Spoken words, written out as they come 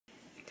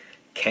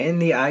Can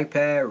the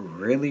iPad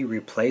really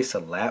replace a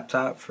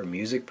laptop for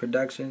music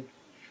production?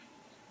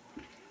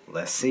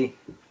 Let's see.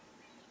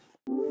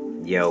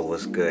 Yo,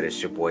 what's good?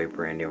 It's your boy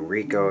Brandon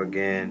Rico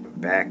again,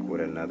 back with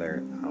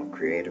another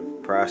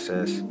creative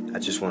process. I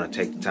just want to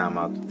take the time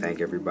out to thank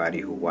everybody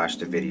who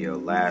watched the video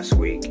last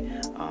week.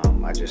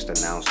 I just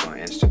announced on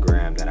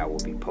Instagram that I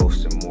will be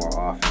posting more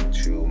often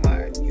to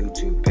my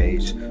YouTube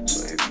page.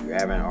 So if you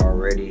haven't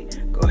already,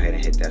 go ahead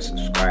and hit that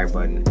subscribe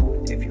button.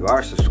 If you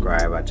are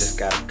subscribed, I just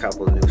got a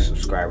couple of new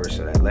subscribers,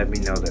 so that let me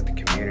know that the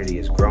community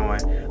is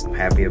growing. I'm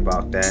happy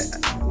about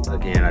that.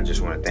 Again, I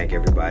just want to thank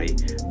everybody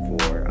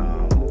for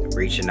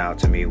reaching out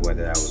to me,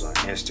 whether that was on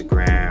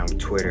Instagram,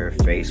 Twitter,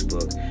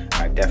 Facebook.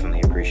 I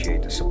definitely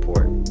appreciate the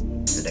support.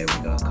 Today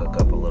we're gonna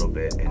cook up a little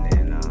bit and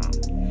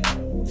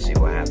then see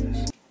what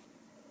happens.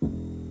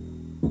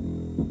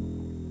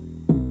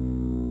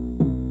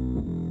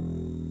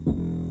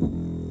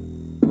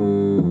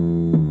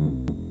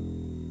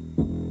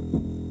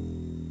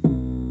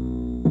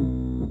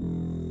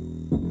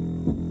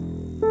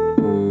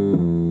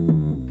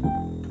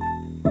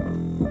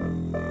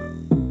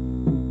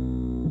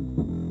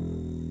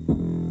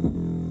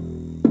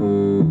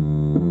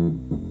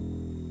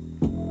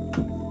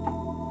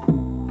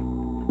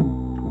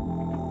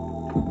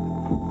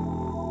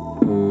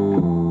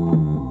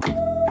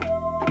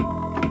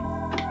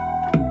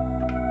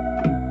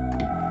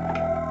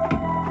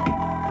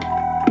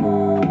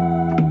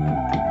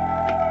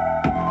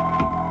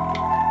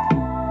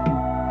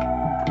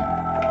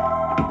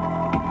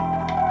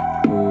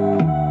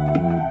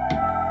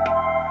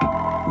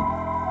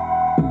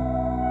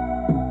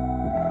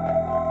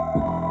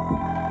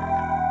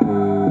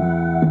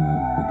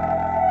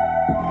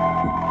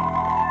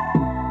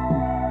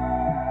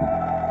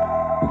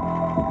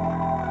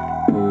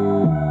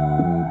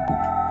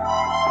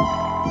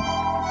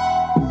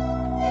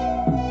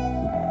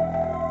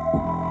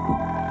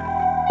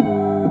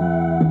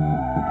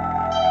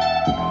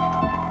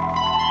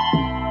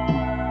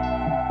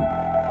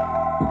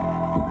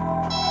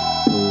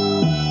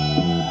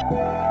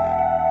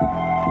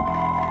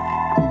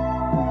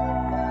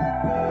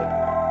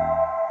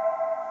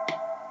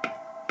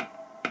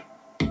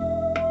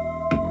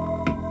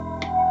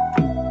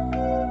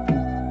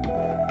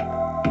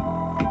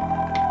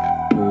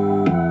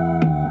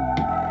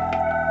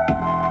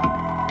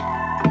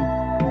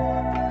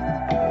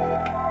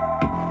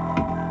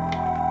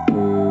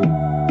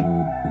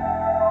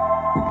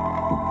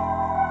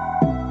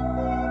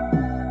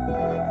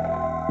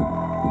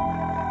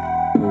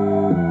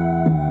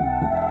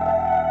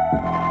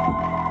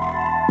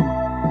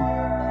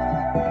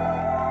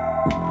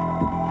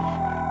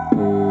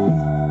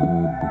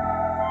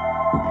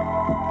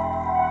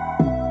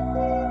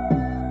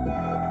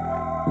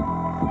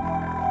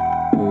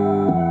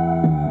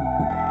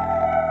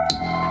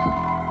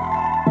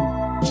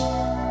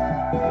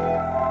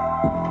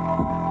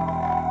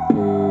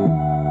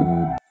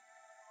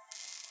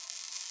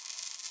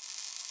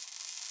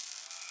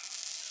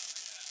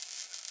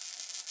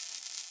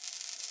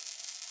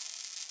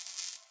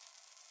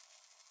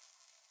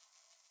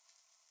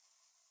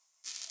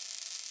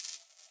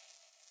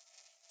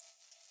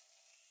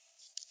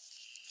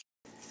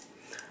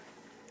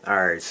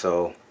 Alright,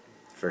 so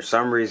for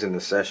some reason the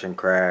session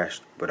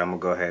crashed, but I'm going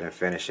to go ahead and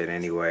finish it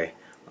anyway.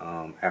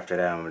 After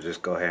that, I'm going to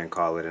just go ahead and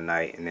call it a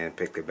night and then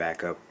pick it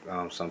back up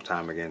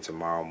sometime again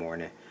tomorrow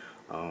morning.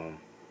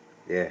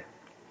 Yeah,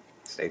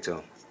 stay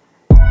tuned.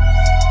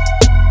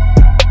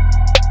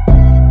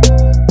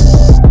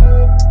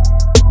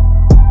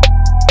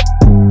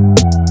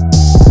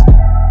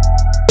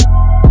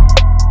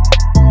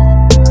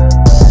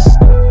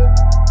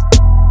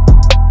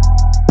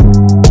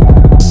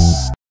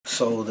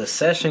 So the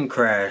session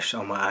crashed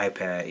on my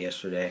iPad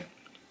yesterday,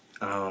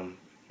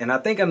 and I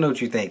think I know what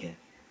you're thinking.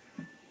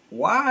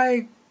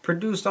 Why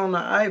produce on the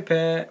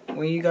iPad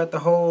when you got the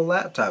whole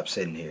laptop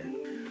sitting here?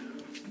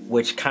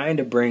 Which kind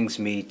of brings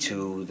me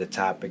to the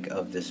topic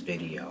of this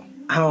video.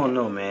 I don't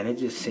know, man. It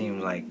just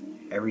seems like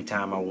every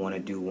time I want to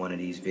do one of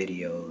these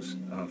videos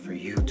for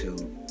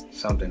YouTube,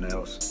 something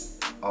else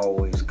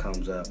always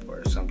comes up,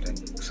 or something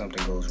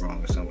goes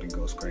wrong, or something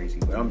goes crazy.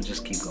 But I'm gonna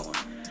just keep going.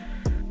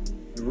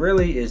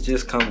 Really, it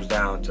just comes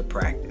down to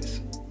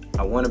practice.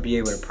 I want to be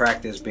able to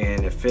practice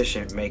being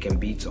efficient making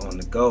beats on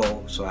the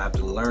go, so I have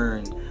to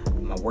learn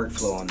my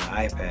workflow on the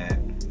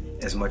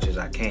iPad as much as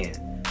I can.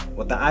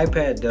 What the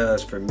iPad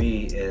does for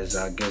me is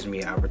gives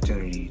me an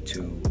opportunity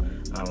to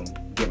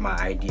get my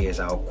ideas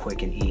out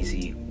quick and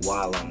easy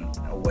while I'm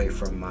away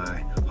from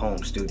my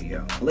home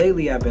studio.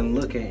 Lately, I've been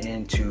looking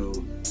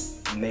into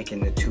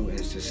making the two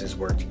instances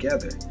work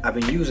together. I've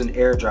been using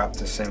AirDrop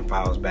to send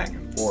files back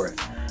and forth,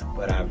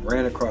 but I've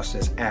ran across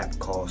this app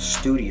called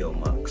Studio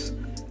Mux.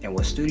 And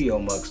what Studio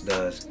Mux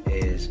does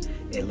is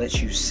it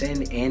lets you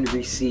send and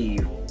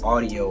receive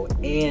audio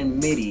and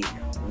MIDI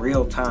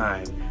real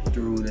time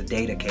through the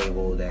data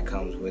cable that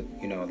comes with,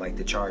 like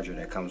the charger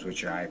that comes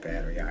with your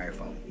iPad or your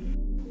iPhone.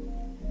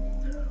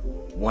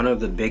 One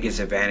of the biggest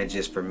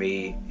advantages for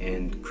me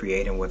in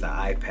creating with an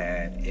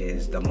iPad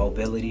is the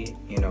mobility,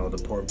 you know, the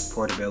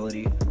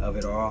portability of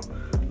it all.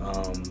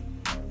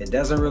 It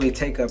doesn't really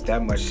take up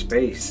that much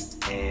space,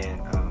 and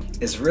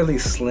it's really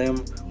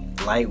slim,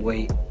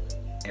 lightweight,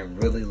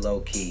 and really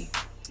low key,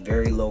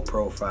 very low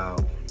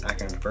profile. I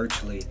can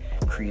virtually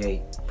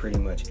create pretty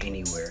much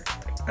anywhere.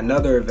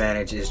 Another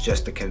advantage is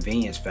just the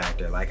convenience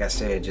factor. Like I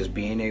said, just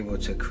being able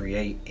to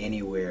create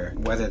anywhere,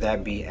 whether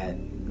that be at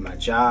my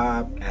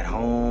job, at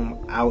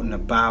home, out and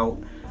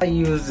about. I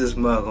used this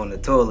mug on the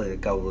toilet a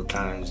couple of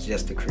times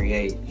just to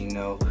create, you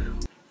know.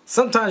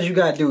 Sometimes you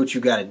gotta do what you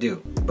gotta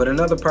do. But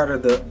another part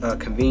of the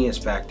convenience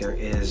factor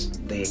is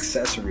the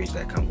accessories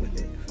that come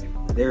with it.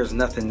 There's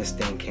nothing this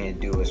thing can't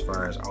do as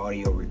far as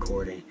audio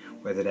recording,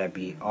 whether that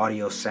be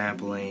audio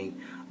sampling,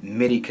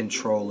 MIDI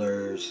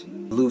controllers,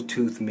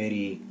 Bluetooth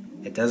MIDI.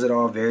 It does it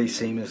all very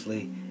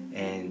seamlessly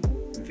and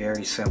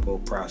very simple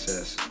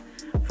process.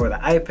 For the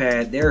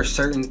iPad, there are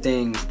certain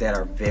things that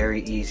are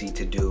very easy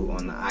to do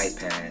on the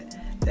iPad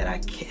that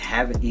I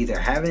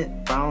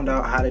haven't found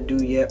out how to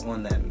do yet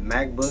on that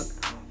MacBook,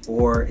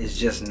 or it's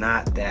just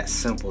not that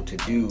simple to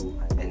do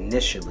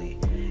initially.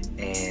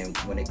 And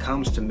when it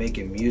comes to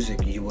making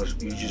music, you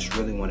just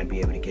really want to be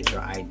able to get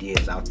your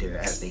ideas out there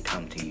as they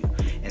come to you.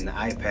 And the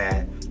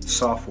iPad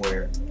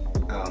software,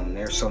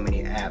 there's so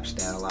many apps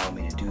that allow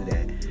me to do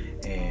that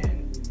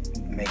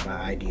and make my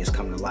ideas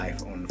come to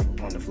life on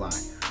the fly,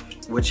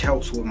 which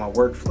helps with my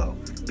workflow.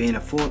 Being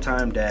a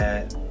full-time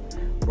dad,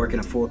 working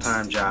a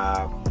full-time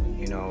job,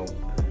 you know,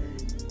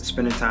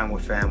 spending time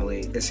with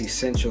family, it's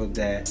essential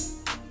that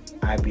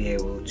I be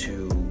able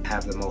to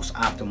have the most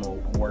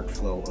optimal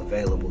workflow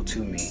available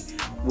to me,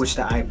 which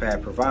the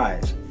iPad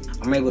provides.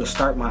 I'm able to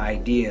start my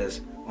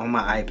ideas on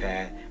my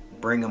iPad,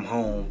 bring them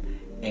home,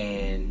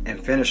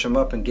 and finish them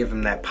up and give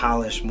them that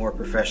polished, more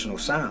professional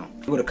sound.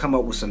 I'm able to come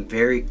up with some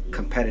very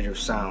competitive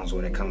sounds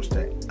when it comes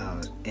to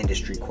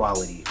industry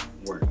quality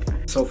work.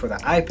 So for the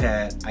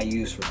iPad, I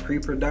use for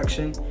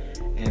pre-production,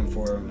 and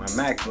for my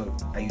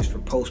MacBook, I use for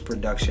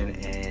post-production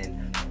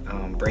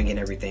and bringing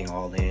everything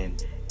all in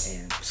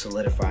and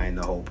solidifying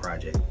the whole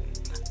project.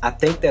 I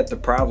think that the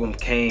problem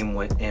came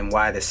and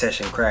why the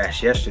session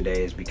crashed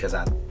yesterday is because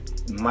I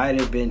might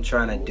have been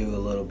trying to do a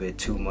little bit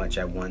too much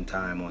at one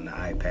time on the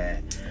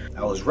iPad.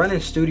 I was running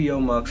Studio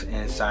Mux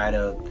inside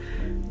of,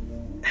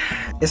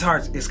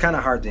 it's kind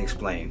of hard to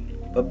explain,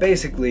 but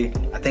basically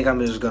I think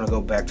I'm just gonna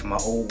go back to my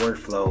old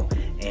workflow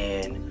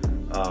and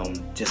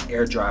just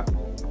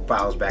airdrop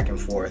files back and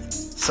forth.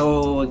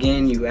 So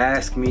again, you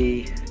ask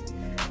me,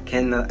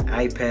 can the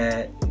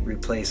iPad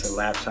replace a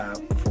laptop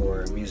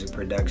for music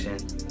production?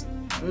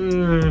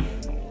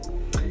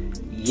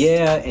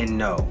 Yeah and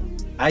no.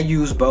 I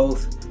use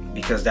both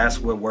because that's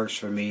what works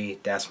for me.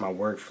 That's my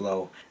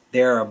workflow.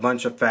 There are a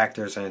bunch of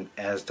factors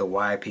as to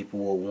why people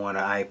will want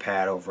an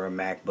iPad over a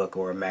MacBook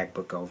or a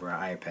MacBook over an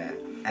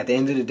iPad. At the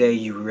end of the day,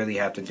 you really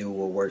have to do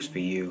what works for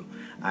you.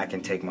 I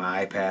can take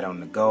my iPad on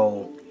the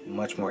go,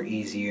 much more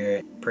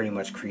easier, pretty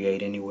much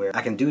create anywhere.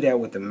 I can do that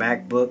with the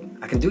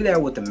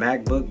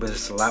MacBook. But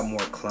it's a lot more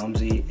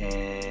clumsy,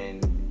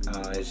 and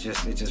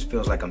it just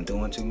feels like I'm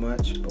doing too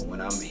much. But when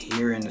I'm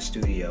here in the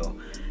studio,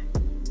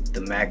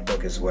 the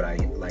MacBook is what I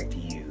like to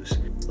use.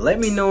 Let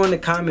me know in the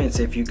comments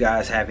if you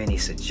guys have any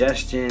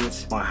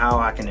suggestions on how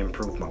I can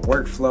improve my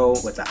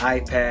workflow with the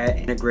iPad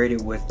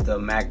integrated with the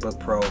MacBook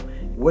Pro.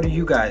 What do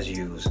you guys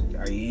use?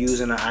 Are you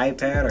using an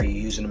iPad? Are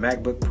you using a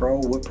MacBook Pro?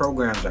 What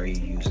programs are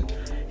you using?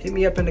 Hit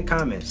me up in the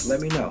comments.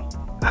 Let me know.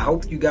 I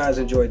hope you guys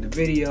enjoyed the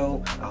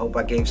video. I hope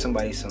I gave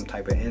somebody some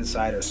type of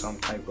insight or some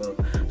type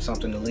of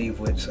something to leave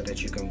with so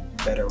that you can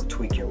better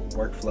tweak your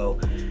workflow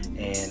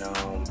and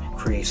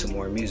create some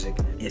more music.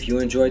 If you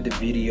enjoyed the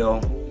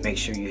video, make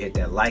sure you hit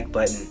that like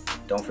button.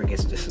 Don't forget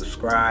to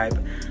subscribe.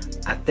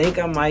 I think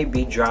I might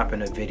be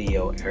dropping a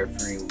video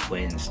every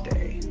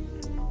Wednesday.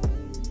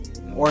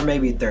 Or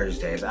maybe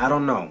Thursdays. I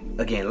don't know.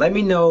 Again, let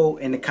me know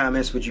in the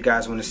comments what you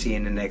guys want to see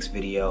in the next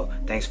video.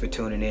 Thanks for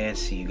tuning in.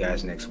 See you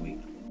guys next week.